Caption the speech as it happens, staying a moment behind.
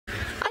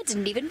I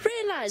didn't even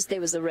realize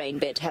there was a rain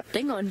bed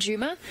happening on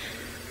Djuma.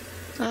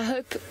 I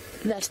hope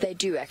that they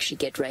do actually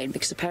get rain,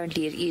 because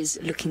apparently it is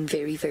looking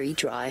very, very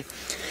dry.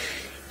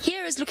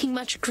 Here is looking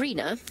much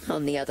greener,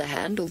 on the other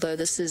hand, although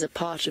this is a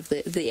part of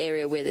the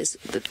area where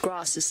the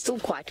grass is still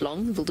quite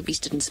long.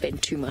 Wildebeest didn't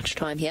spend too much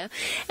time here.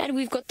 And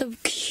we've got the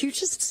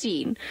cutest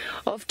scene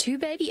of two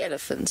baby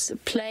elephants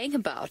playing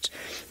about.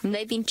 And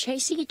they've been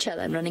chasing each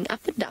other and running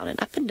up and down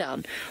and up and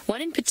down.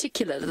 One in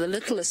particular, the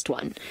littlest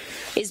one,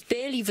 is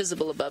barely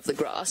visible above the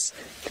grass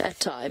at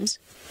times.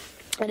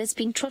 And it's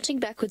been trotting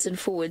backwards and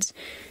forwards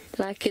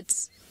like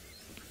it's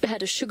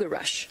had a sugar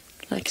rush.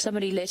 Like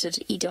somebody let it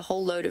eat a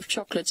whole load of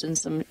chocolate and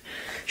some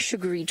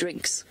sugary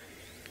drinks.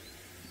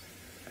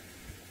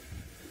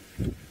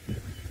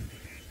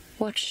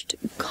 Watched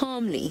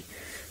calmly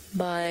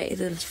by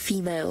the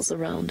females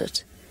around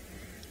it.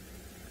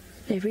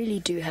 They really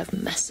do have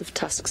massive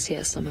tusks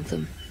here, some of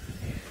them.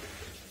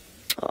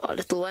 Oh,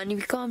 little one, you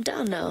calm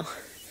down now.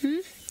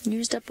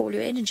 Used up all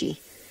your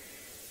energy.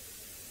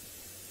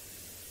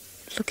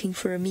 Looking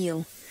for a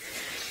meal.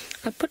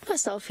 I put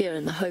myself here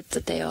in the hope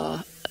that they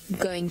are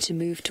going to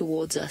move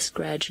towards us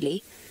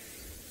gradually.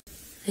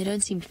 They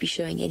don't seem to be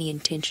showing any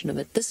intention of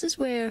it. This is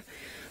where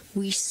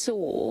we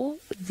saw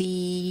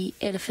the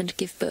elephant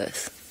give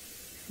birth.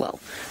 Well,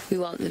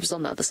 it was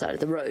on the other side of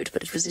the road,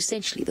 but it was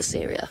essentially this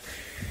area.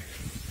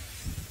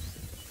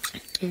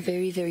 A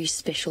very, very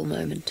special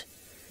moment.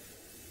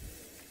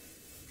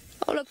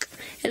 Oh look,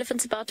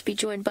 elephant's about to be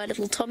joined by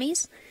little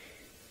Tommies,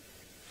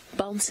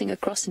 bouncing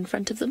across in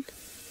front of them.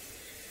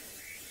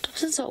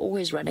 Thompsons are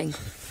always running,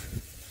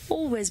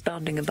 always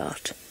bounding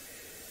about.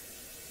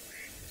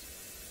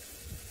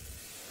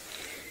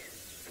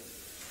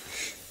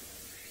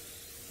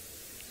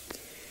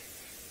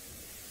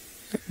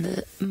 And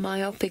the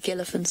myopic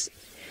elephants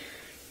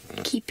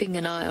keeping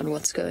an eye on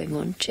what's going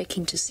on,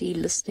 checking to see,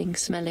 listening,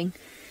 smelling,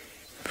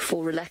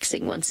 before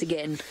relaxing once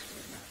again.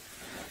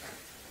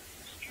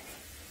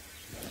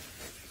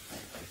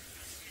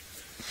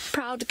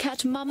 Proud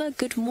cat mama,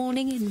 good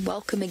morning and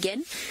welcome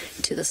again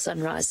to the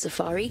Sunrise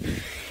Safari.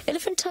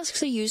 Elephant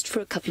tusks are used for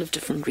a couple of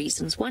different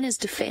reasons. One is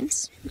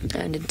defense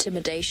and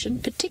intimidation,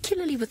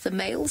 particularly with the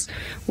males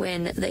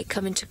when they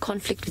come into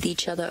conflict with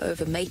each other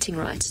over mating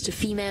rights to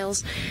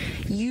females.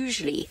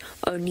 Usually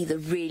only the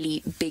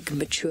really big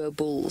mature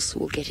bulls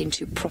will get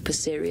into proper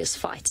serious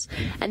fights,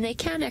 and they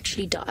can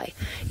actually die.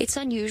 It's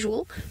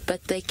unusual,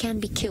 but they can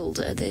be killed.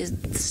 There's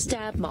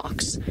stab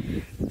marks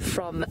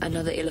from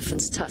another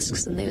elephant's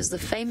tusks, and there's the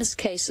famous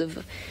case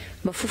of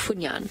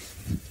Mafufunyan,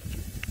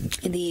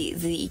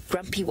 the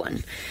grumpy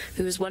one,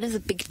 who was one of the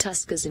big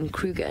tuskers in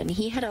Kruger, and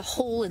he had a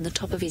hole in the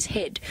top of his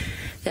head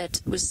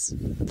that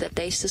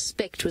they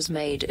suspect was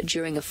made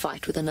during a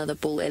fight with another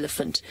bull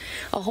elephant.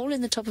 A hole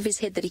in the top of his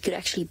head that he could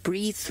actually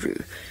breathe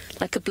through,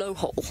 like a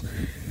blowhole,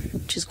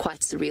 which is quite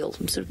surreal.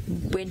 It sort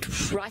of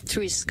went right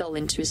through his skull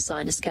into his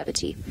sinus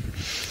cavity.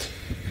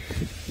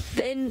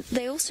 Then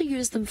they also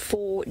use them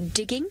for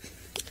digging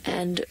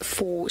and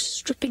for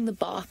stripping the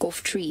bark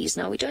off trees.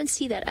 Now, we don't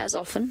see that as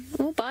often.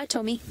 Oh, bye,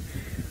 Tommy.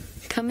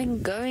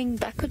 Coming, going,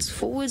 backwards,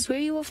 forwards. Where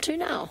are you off to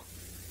now?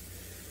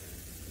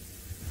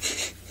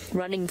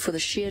 Running for the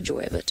sheer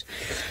joy of it.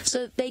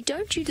 So they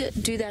don't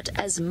do that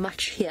as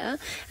much here,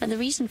 and the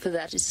reason for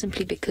that is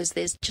simply because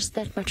there's just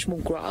that much more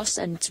grass,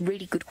 and it's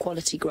really good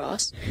quality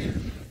grass.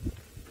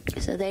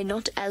 So they're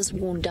not as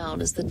worn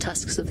down as the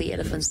tusks of the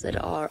elephants that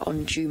are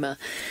on Djuma,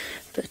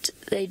 but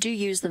they do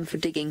use them for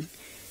digging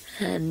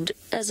and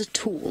as a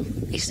tool,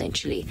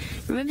 essentially.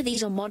 Remember,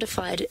 these are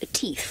modified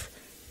teeth.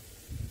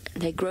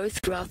 They grow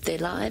throughout their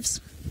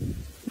lives,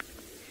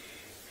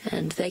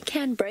 and they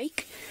can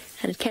break,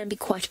 and it can be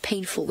quite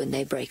painful when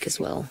they break as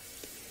well.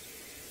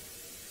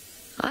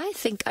 I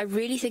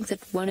really think that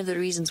one of the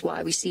reasons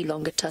why we see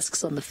longer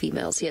tusks on the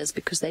females here is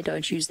because they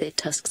don't use their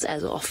tusks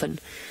as often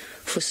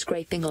for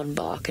scraping on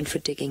bark and for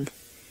digging.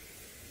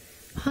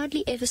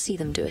 Hardly ever see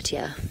them do it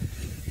here.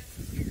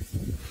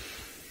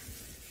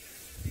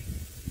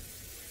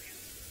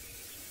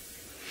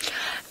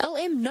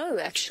 LM, no,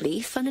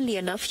 actually. Funnily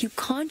enough, you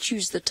can't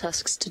use the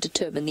tusks to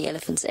determine the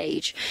elephant's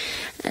age,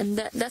 and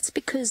that's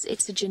because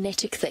it's a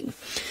genetic thing.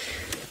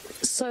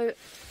 So,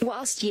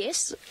 whilst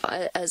yes,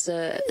 as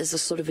a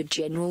sort of a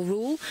general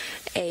rule,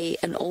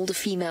 an older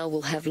female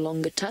will have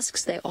longer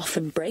tusks. They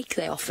often break,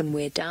 they often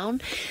wear down,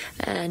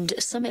 and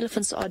some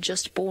elephants are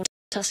just born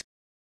tusks.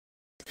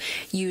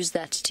 Use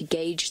that to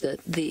gauge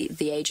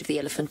the age of the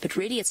elephant, but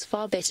really it's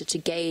far better to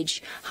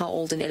gauge how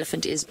old an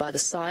elephant is by the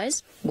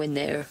size when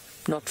they're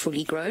not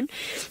fully grown.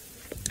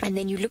 And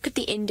then you look at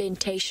the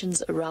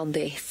indentations around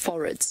their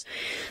foreheads.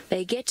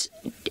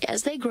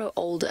 As they grow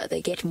older,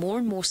 they get more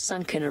and more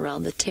sunken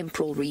around the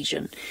temporal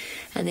region,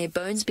 and their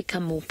bones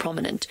become more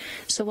prominent.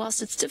 So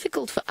whilst it's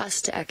difficult for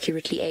us to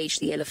accurately age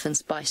the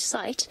elephants by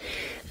sight,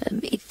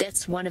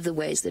 that's one of the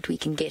ways that we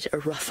can get a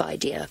rough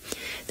idea.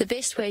 The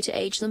best way to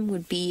age them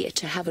would be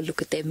to have a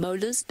look at their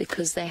molars,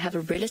 because they have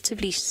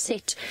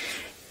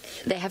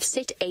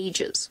set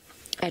ages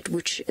at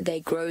which they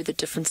grow the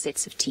different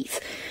sets of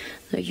teeth.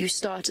 They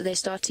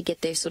start to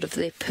get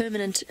their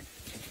permanent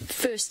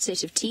first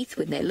set of teeth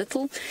when they're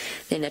little,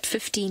 then at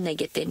 15 they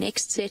get their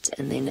next set,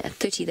 and then at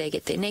 30 they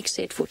get their next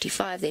set,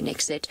 45 their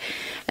next set,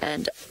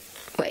 and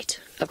wait,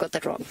 I've got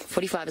that wrong.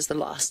 45 is the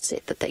last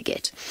set that they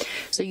get.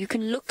 So you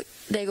can look,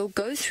 they will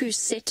go through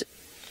set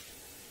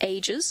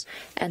ages,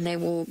 and they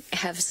will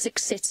have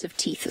 6 sets of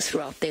teeth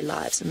throughout their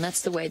lives, and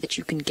that's the way that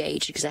you can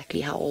gauge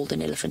exactly how old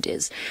an elephant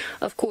is.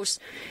 Of course,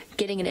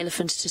 getting an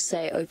elephant to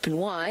say open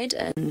wide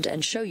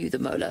and show you the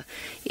molar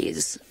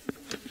is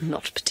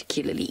not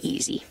particularly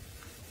easy.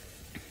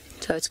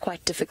 So it's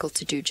quite difficult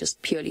to do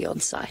just purely on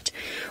sight.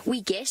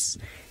 We guess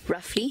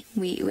roughly,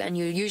 and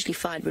you'll usually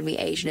find when we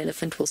age an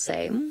elephant, we'll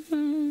say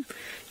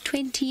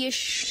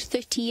 20-ish,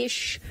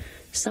 30-ish,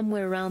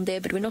 somewhere around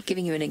there, but we're not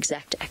giving you an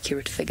exact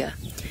accurate figure.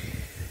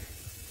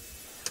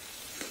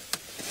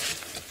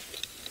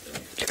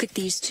 Look at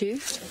these two.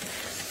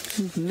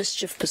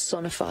 Mischief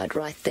personified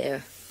right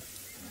there.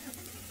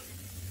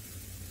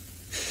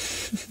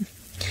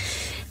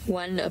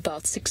 One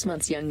about 6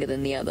 months younger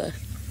than the other.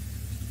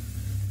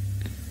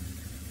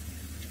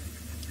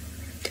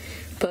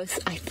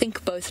 I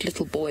think both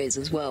little boys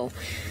as well.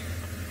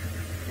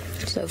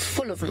 So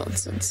full of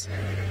nonsense.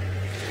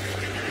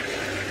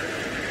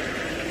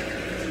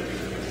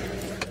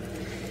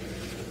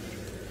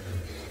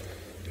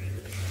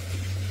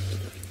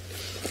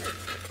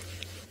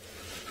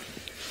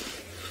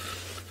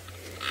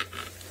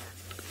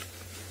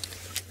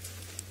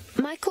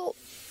 Michael,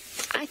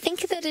 I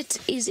think that it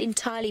is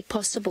entirely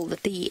possible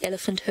that the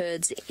elephant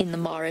herds in the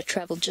Mara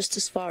travel just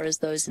as far as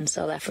those in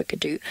South Africa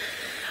do.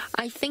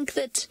 I think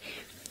that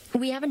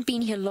we haven't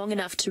been here long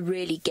enough to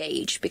really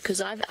gauge, because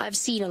I've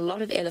seen a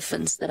lot of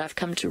elephants that I've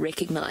come to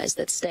recognize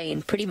that stay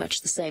in pretty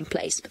much the same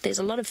place, but there's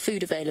a lot of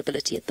food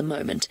availability at the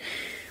moment.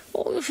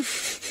 Oh.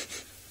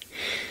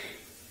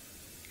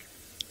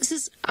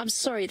 I'm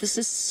sorry, this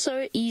is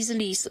so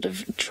easily sort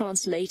of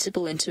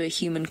translatable into a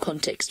human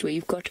context, where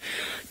you've got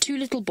 2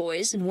 little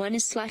boys, and one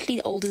is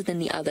slightly older than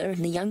the other,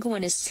 and the younger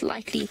one is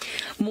slightly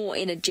more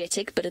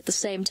energetic, but at the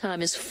same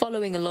time is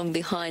following along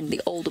behind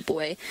the older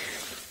boy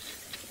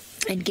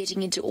and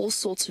getting into all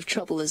sorts of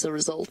trouble as a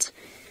result.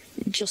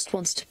 Just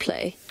wants to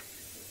play.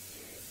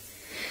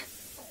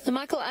 So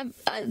Michael,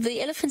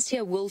 the elephants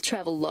here will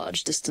travel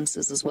large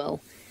distances as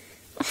well.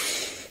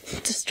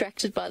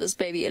 Distracted by this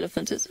baby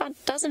elephant. It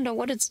doesn't know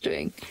what it's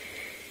doing.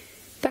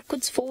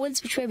 Backwards,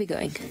 forwards, which way are we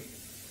going?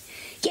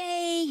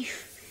 Yay!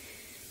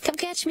 Come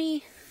catch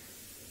me.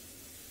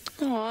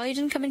 Oh, you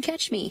didn't come and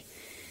catch me.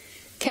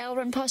 Okay, I'll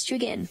run past you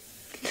again.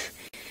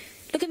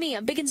 Look at me,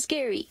 I'm big and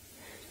scary.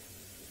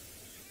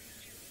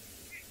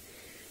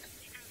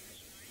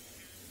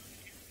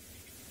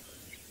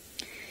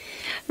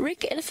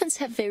 Rick, elephants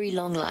have very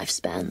long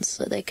lifespans,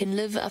 so they can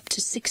live up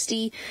to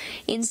 60,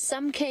 in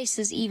some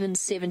cases even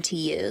 70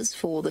 years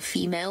for the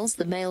females.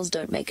 The males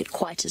don't make it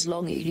quite as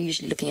long. You're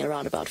usually looking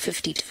around about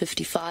 50 to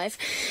 55.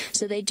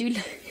 So they do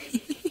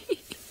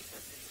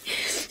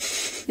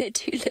they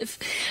do live.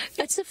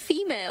 That's a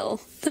female.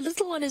 The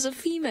little one is a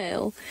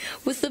female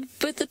with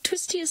the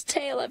twistiest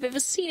tail I've ever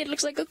seen. It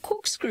looks like a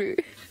corkscrew.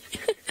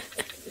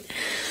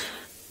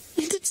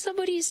 Did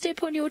somebody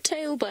step on your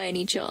tail by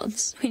any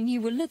chance when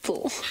you were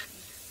little?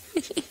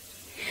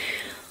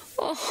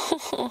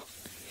 Oh,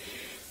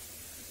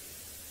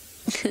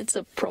 it's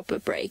a proper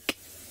break.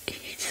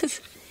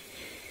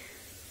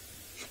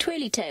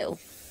 Twirly tail.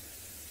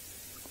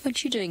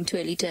 What you doing,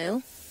 twirly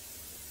tail?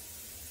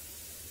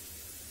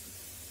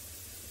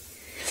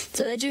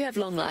 So they do have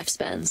long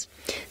lifespans.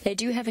 They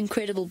do have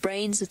incredible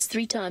brains. It's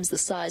 3 times the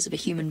size of a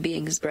human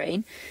being's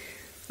brain.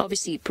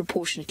 Obviously,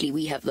 proportionately,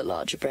 we have the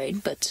larger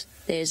brain, but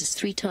theirs is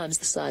 3 times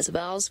the size of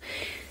ours.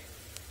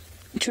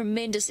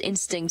 Tremendous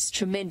instincts,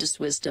 tremendous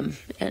wisdom,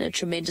 and a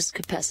tremendous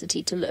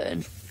capacity to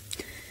learn.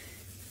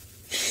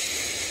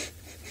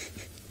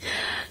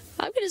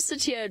 I'm going to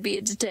sit here and be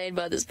entertained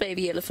by this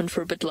baby elephant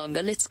for a bit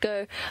longer. Let's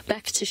go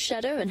back to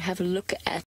Shadow and have a look at